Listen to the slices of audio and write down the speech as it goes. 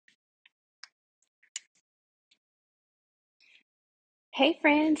Hey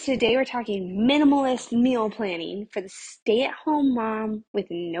friends, today we're talking minimalist meal planning for the stay-at-home mom with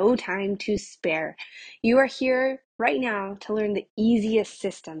no time to spare. You are here right now to learn the easiest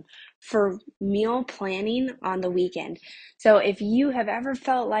system for meal planning on the weekend. So if you have ever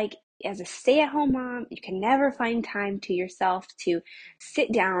felt like as a stay-at-home mom, you can never find time to yourself to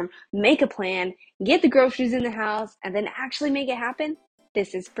sit down, make a plan, get the groceries in the house, and then actually make it happen,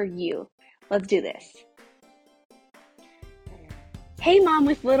 this is for you. Let's do this. Hey mom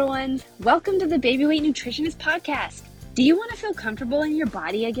with little ones, welcome to the Baby Weight Nutritionist podcast. Do you want to feel comfortable in your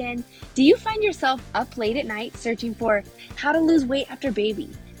body again? Do you find yourself up late at night searching for how to lose weight after baby?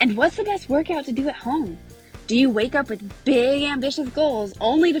 And what's the best workout to do at home? Do you wake up with big ambitious goals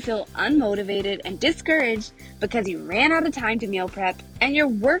only to feel unmotivated and discouraged because you ran out of time to meal prep and your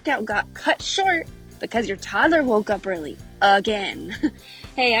workout got cut short because your toddler woke up early again?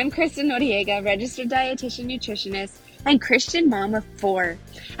 Hey, I'm Kristen Noriega, registered dietitian nutritionist and Christian mom of 4.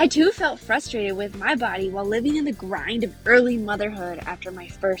 I too felt frustrated with my body while living in the grind of early motherhood after my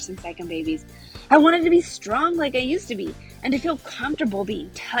first and second babies. I wanted to be strong like I used to be and to feel comfortable being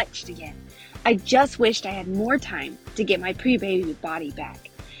touched again. I just wished I had more time to get my pre-baby body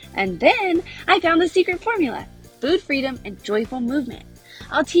back. And then I found the secret formula: food freedom and joyful movement.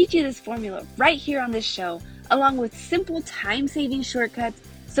 I'll teach you this formula right here on this show, along with simple time-saving shortcuts,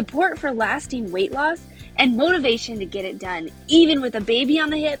 support for lasting weight loss, and motivation to get it done, even with a baby on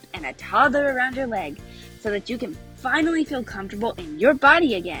the hip and a toddler around your leg, so that you can finally feel comfortable in your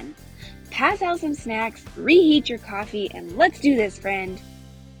body again. Pass out some snacks, reheat your coffee, and let's do this, friend.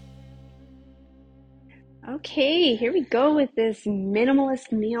 Okay, here we go with this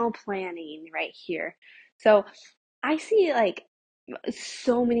minimalist meal planning right here. So I see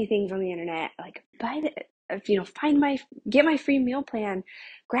so many things on the internet, like find get my free meal plan,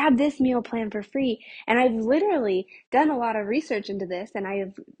 grab this meal plan for free. And I've literally done a lot of research into this, and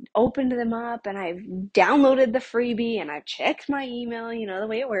I've opened them up and I've downloaded the freebie and I've checked my email, the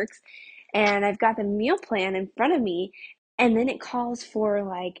way it works. And I've got the meal plan in front of me, and then it calls for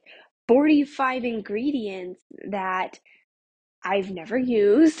like 45 ingredients that I've never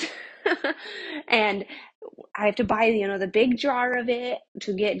used. And I have to buy, the big jar of it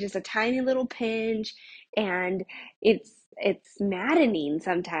to get just a tiny little pinch. And it's maddening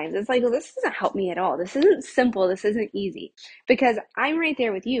sometimes. It's like, well, this doesn't help me at all. This isn't simple. This isn't easy, because I'm right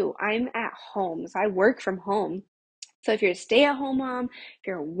there with you. I'm at home. So I work from home. So if you're a stay-at-home mom, if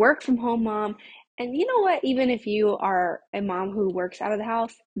you're a work-from-home mom, and you know what, even if you are a mom who works out of the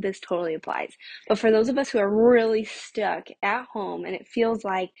house, this totally applies. But for those of us who are really stuck at home and it feels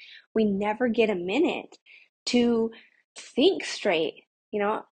like we never get a minute to think straight,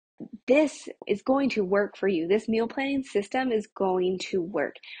 this is going to work for you. This meal planning system is going to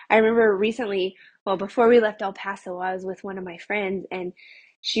work. I remember recently, well, before we left El Paso, I was with one of my friends, and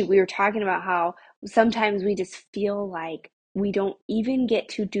we were talking about how sometimes we just feel like we don't even get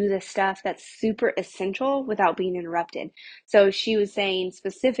to do the stuff that's super essential without being interrupted. So she was saying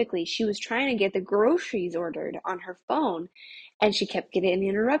specifically, she was trying to get the groceries ordered on her phone, and she kept getting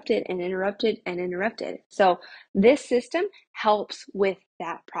interrupted and interrupted and interrupted. So this system helps with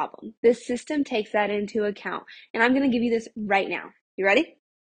that problem. This system takes that into account. And I'm going to give you this right now. You ready?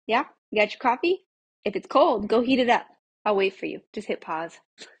 Yeah? You got your coffee? If it's cold, go heat it up. I'll wait for you. Just hit pause.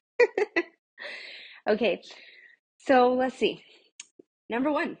 Okay, so let's see.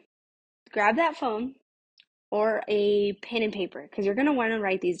 Number 1, grab that phone or a pen and paper, because you're going to want to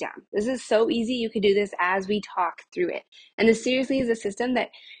write these down. This is so easy. You could do this as we talk through it. And this seriously is a system that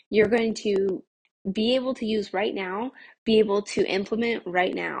you're going to be able to use right now, be able to implement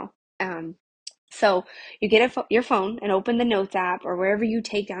right now. So you get your phone and open the Notes app or wherever you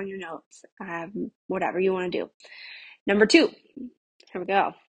take down your notes, whatever you want to do. Number 2, here we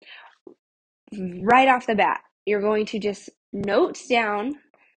go. Right off the bat, you're going to just note down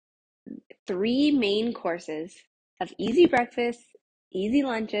 3 main courses of easy breakfasts, easy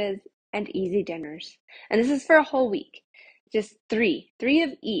lunches, and easy dinners. And this is for a whole week. Just three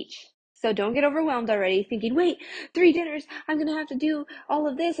of each. So don't get overwhelmed already thinking, wait, 3 dinners, I'm going to have to do all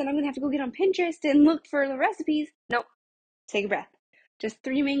of this, and I'm going to have to go get on Pinterest and look for the recipes. Nope. Take a breath. Just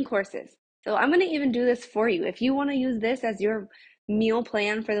 3 main courses. So I'm going to even do this for you. If you want to use this as your meal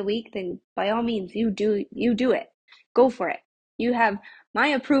plan for the week, then by all means, you do it. Go for it. You have my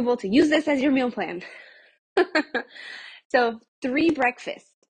approval to use this as your meal plan. So 3 breakfasts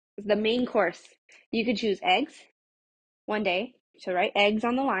is the main course. You could choose eggs one day. So write eggs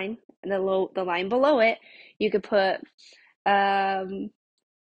on the line, and the line below it, you could put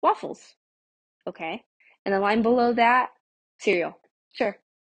waffles. Okay. And the line below that, cereal. Sure.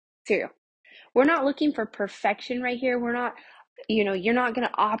 Cereal. We're not looking for perfection right here. We're not you're not going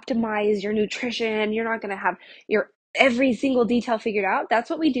to optimize your nutrition. You're not going to have your every single detail figured out. That's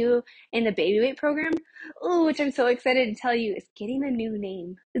what we do in the baby weight program. Oh, which I'm so excited to tell you is getting a new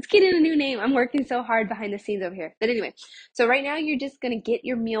name. It's getting a new name. I'm working so hard behind the scenes over here. But anyway, so right now you're just going to get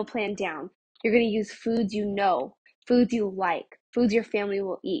your meal plan down. You're going to use foods you know, foods you like, foods your family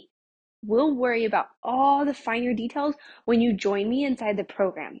will eat. We'll worry about all the finer details when you join me inside the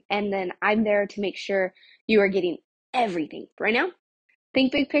program. And then I'm there to make sure you are getting everything. Right now,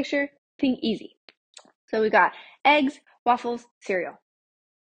 think big picture, think easy. So we got eggs, waffles, cereal.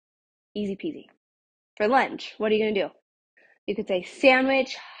 Easy peasy. For lunch, what are you going to do? You could say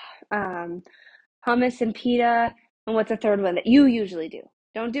sandwich, um, hummus and pita, and what's a third one that you usually do?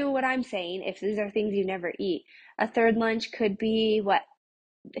 Don't do what I'm saying if these are things you never eat. A third lunch could be what?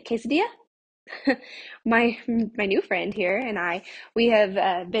 A quesadilla? My new friend here and we have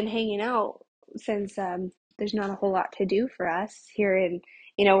been hanging out since there's not a whole lot to do for us here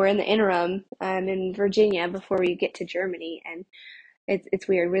we're in the interim in Virginia before we get to Germany, and it's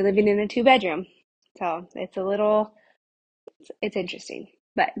weird. We're living in a two-bedroom, so it's interesting.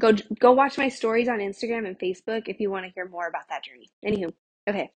 But go watch my stories on Instagram and Facebook if you want to hear more about that journey. Anywho,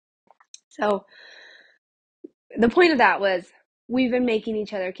 okay. So the point of that was we've been making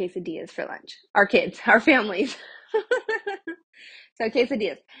each other quesadillas for lunch. Our kids, our families. So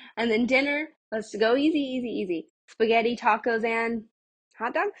quesadillas. And then dinner, let's go easy, easy, easy. Spaghetti, tacos, and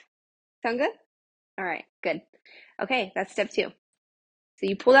hot dogs? Sound good? All right, good. Okay, that's step 2. So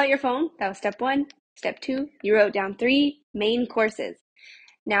you pulled out your phone. That was step 1. Step 2, you wrote down 3 main courses.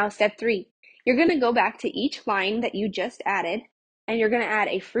 Now step 3, you're going to go back to each line that you just added, and you're going to add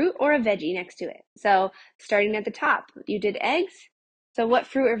a fruit or a veggie next to it. So starting at the top, you did eggs. So what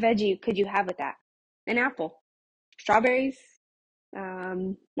fruit or veggie could you have with that? An apple, strawberries,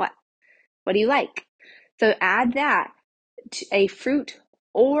 what? What do you like? So add that to a fruit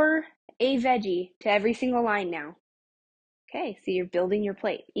or a veggie to every single line now. Okay, so you're building your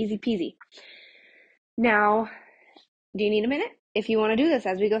plate. Easy peasy. Now, do you need a minute? If you want to do this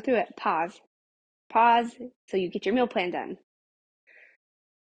as we go through it, pause. Pause so you get your meal plan done.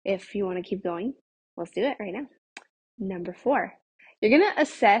 If you want to keep going, let's do it right now. Number 4, you're going to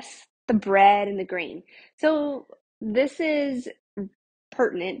assess the bread and the grain. So this is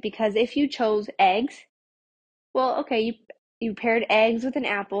pertinent because if you chose eggs, well, okay, you paired eggs with an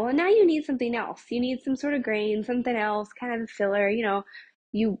apple, and now you need something else. You need some sort of grain, something else, kind of a filler.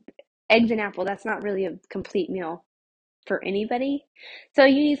 You eggs and apple. That's not really a complete meal for anybody. So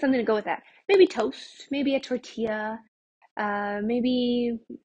you need something to go with that. Maybe toast, maybe a tortilla, maybe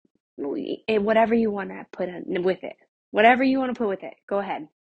whatever you want to put in with it. Whatever you want to put with it, go ahead.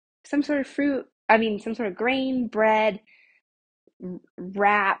 Some sort of fruit. I mean, some sort of grain, bread,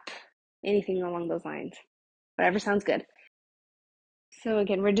 wrap, anything along those lines. Whatever sounds good. So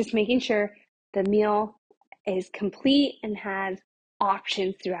again, we're just making sure the meal is complete and has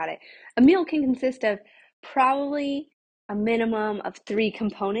options throughout it. A meal can consist of probably a minimum of 3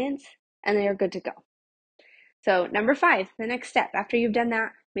 components, and they are good to go. So number 5, the next step, after you've done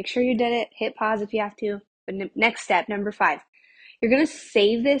that, make sure you did it, hit pause if you have to. But next step, number 5, you're going to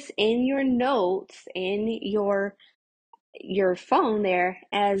save this in your notes in your phone there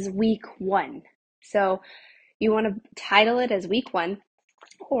as week 1. So you want to title it as week 1,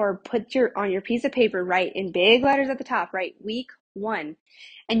 or put on your piece of paper, write in big letters at the top, write week 1.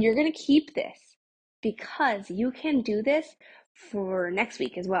 And you're going to keep this because you can do this for next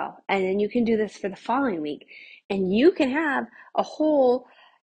week as well. And then you can do this for the following week. And you can have a whole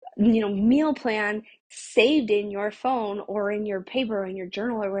meal plan saved in your phone or in your paper or in your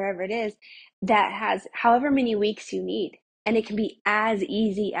journal or wherever it is that has however many weeks you need. And it can be as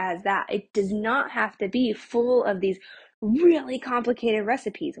easy as that. It does not have to be full of these really complicated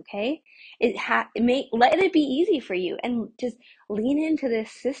recipes, okay? Let it be easy for you and just lean into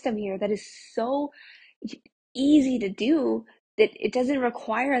this system here that is so easy to do, that it doesn't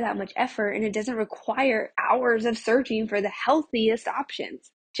require that much effort and it doesn't require hours of searching for the healthiest options.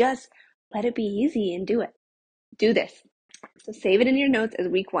 Just let it be easy and do it. Do this. So save it in your notes as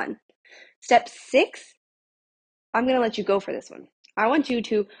week 1. Step 6, I'm going to let you go for this one. I want you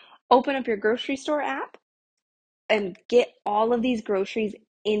to open up your grocery store app and get all of these groceries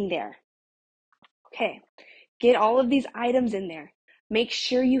in there. Okay, get all of these items in there. Make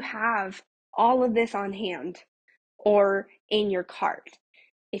sure you have all of this on hand or in your cart.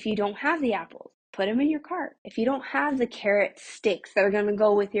 If you don't have the apples, put them in your cart. If you don't have the carrot sticks that are going to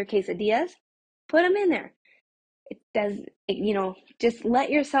go with your quesadillas, put them in there. Just let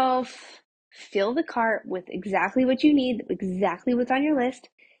yourself fill the cart with exactly what you need, exactly what's on your list,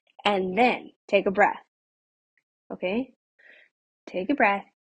 and then take a breath. Okay? take a breath.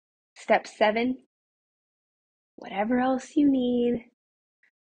 Step 7, whatever else you need,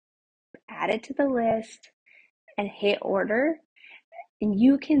 add it to the list and hit order. And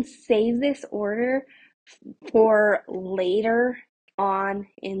you can save this order for later on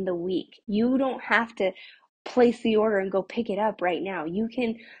in the week. You don't have to place the order and go pick it up right now. You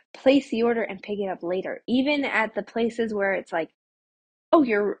can place the order and pick it up later. Even at the places where it's like, oh,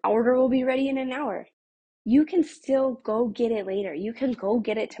 your order will be ready in an hour. You can still go get it later. You can go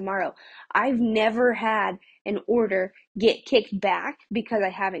get it tomorrow. I've never had an order get kicked back because I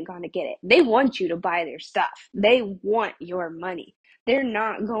haven't gone to get it. They want you to buy their stuff. They want your money. They're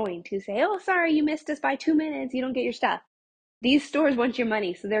not going to say, oh, sorry, you missed us by 2 minutes. You don't get your stuff. These stores want your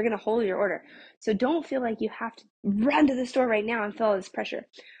money, so they're going to hold your order. So don't feel like you have to run to the store right now and feel all this pressure.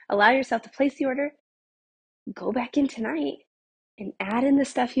 Allow yourself to place the order, go back in tonight, and add in the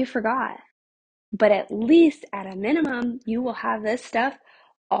stuff you forgot. But at least at a minimum, you will have this stuff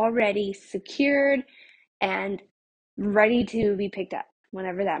already secured and ready to be picked up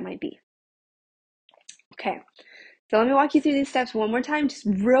whenever that might be. Okay, so let me walk you through these steps one more time, just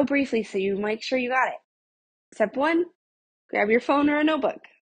real briefly, so you make sure you got it. Step 1, grab your phone or a notebook.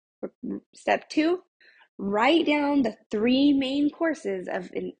 Step 2, write down the 3 main courses of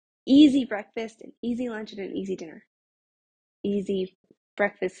an easy breakfast, an easy lunch, and an easy dinner. Easy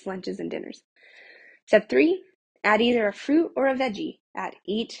breakfasts, lunches, and dinners. Step 3, add either a fruit or a veggie at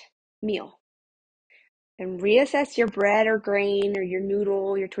each meal. And reassess your bread or grain or your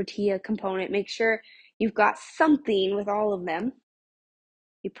noodle, your tortilla component. Make sure you've got something with all of them.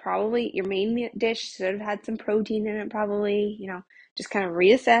 Your main dish should have had some protein in it probably, just kind of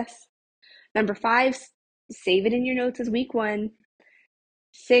reassess. Number 5, save it in your notes as week 1.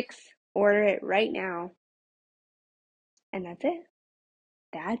 6, order it right now. And that's it.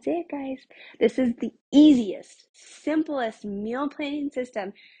 That's it, guys. This is the easiest, simplest meal planning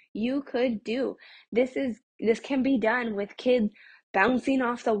system you could do. This can be done with kids bouncing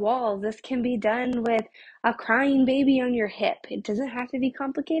off the walls. This can be done with a crying baby on your hip. It doesn't have to be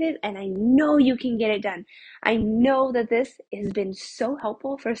complicated, and I know you can get it done. I know that this has been so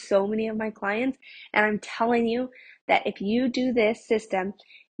helpful for so many of my clients, and I'm telling you that if you do this system,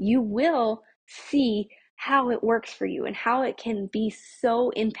 you will see how it works for you and how it can be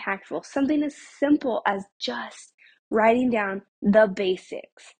so impactful. Something as simple as just writing down the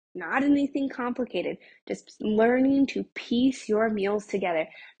basics, not anything complicated, just learning to piece your meals together.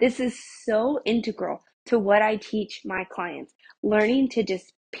 This is so integral to what I teach my clients, learning to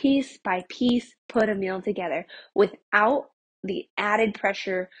just piece by piece put a meal together without the added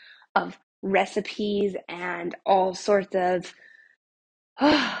pressure of recipes and all sorts of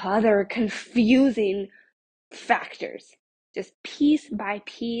other confusing factors. Just piece by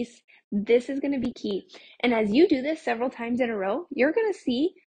piece. This is going to be key. And as you do this several times in a row, you're going to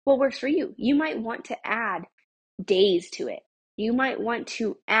see what works for you. You might want to add days to it. You might want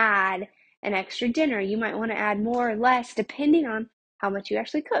to add an extra dinner. You might want to add more or less depending on how much you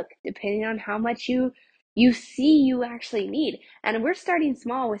actually cook, depending on how much you see you actually need. And we're starting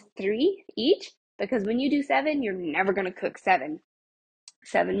small with 3 each, because when you do 7, you're never going to cook 7.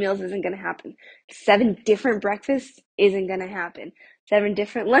 7 meals isn't going to happen. 7 different breakfasts isn't going to happen. 7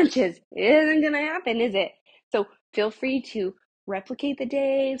 different lunches isn't going to happen, is it? So feel free to replicate the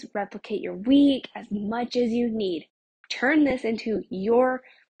days, replicate your week as much as you need. Turn this into your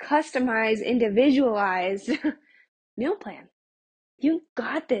customized, individualized meal plan. You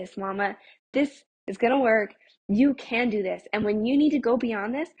got this, mama. This is going to work. You can do this. And when you need to go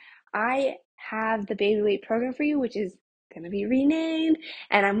beyond this, I have the baby weight program for you, which is going to be renamed.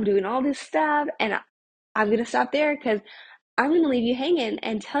 And I'm doing all this stuff. And I'm going to stop there because I'm going to leave you hanging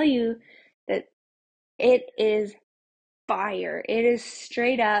and tell you that it is fire. It is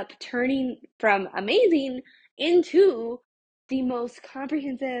straight up turning from amazing into the most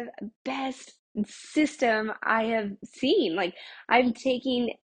comprehensive, best system I have seen. Like, I'm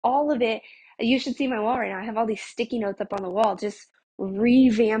taking all of it. You should see my wall right now. I have all these sticky notes up on the wall, just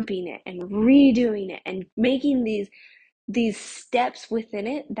revamping it and redoing it and making these steps within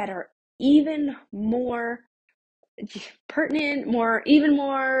it that are even more pertinent, even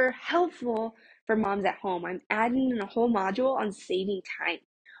more helpful for moms at home. I'm adding in a whole module on saving time,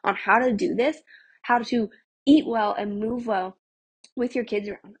 on how to do this, how to eat well and move well with your kids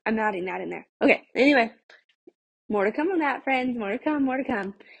around. I'm adding that in there. Okay, anyway, more to come on that, friends. More to come, more to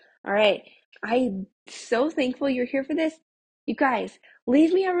come. All right, I'm so thankful you're here for this. You guys,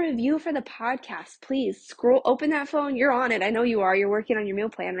 leave me a review for the podcast, please. Open that phone. You're on it. I know you are. You're working on your meal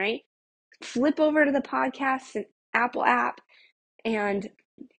plan, right? Flip over to the podcast and Apple app and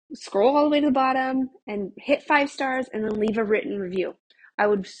scroll all the way to the bottom and hit 5 stars and then leave a written review. I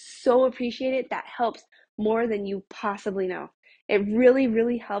would so appreciate it. That helps more than you possibly know. It really,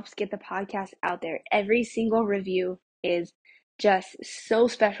 really helps get the podcast out there. Every single review is just so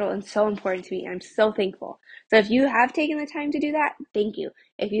special and so important to me. I'm so thankful. So if you have taken the time to do that, thank you.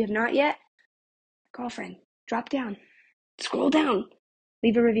 If you have not yet, girlfriend, drop down, scroll down,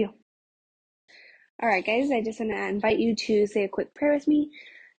 leave a review. All right, guys, I just want to invite you to say a quick prayer with me.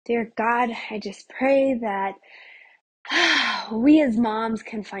 Dear God, I just pray that we as moms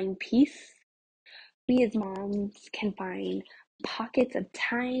can find peace. We as moms can find pockets of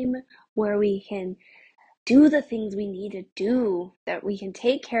time where we can do the things we need to do, that we can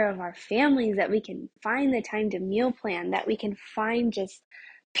take care of our families, that we can find the time to meal plan, that we can find just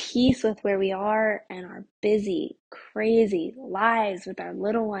peace with where we are and our busy, crazy lives with our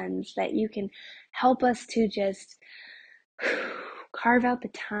little ones, that you can help us to just carve out the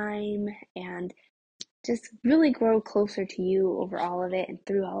time and just really grow closer to you over all of it and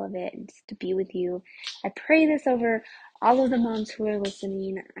through all of it and just to be with you. I pray this over all of the moms who are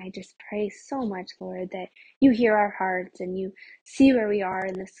listening. I just pray so much, Lord, that you hear our hearts and you see where we are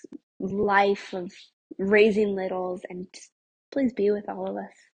in this life of raising littles, and just please be with all of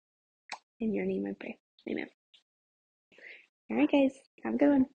us. In your name I pray. Amen. All right, guys. Have a good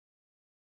one.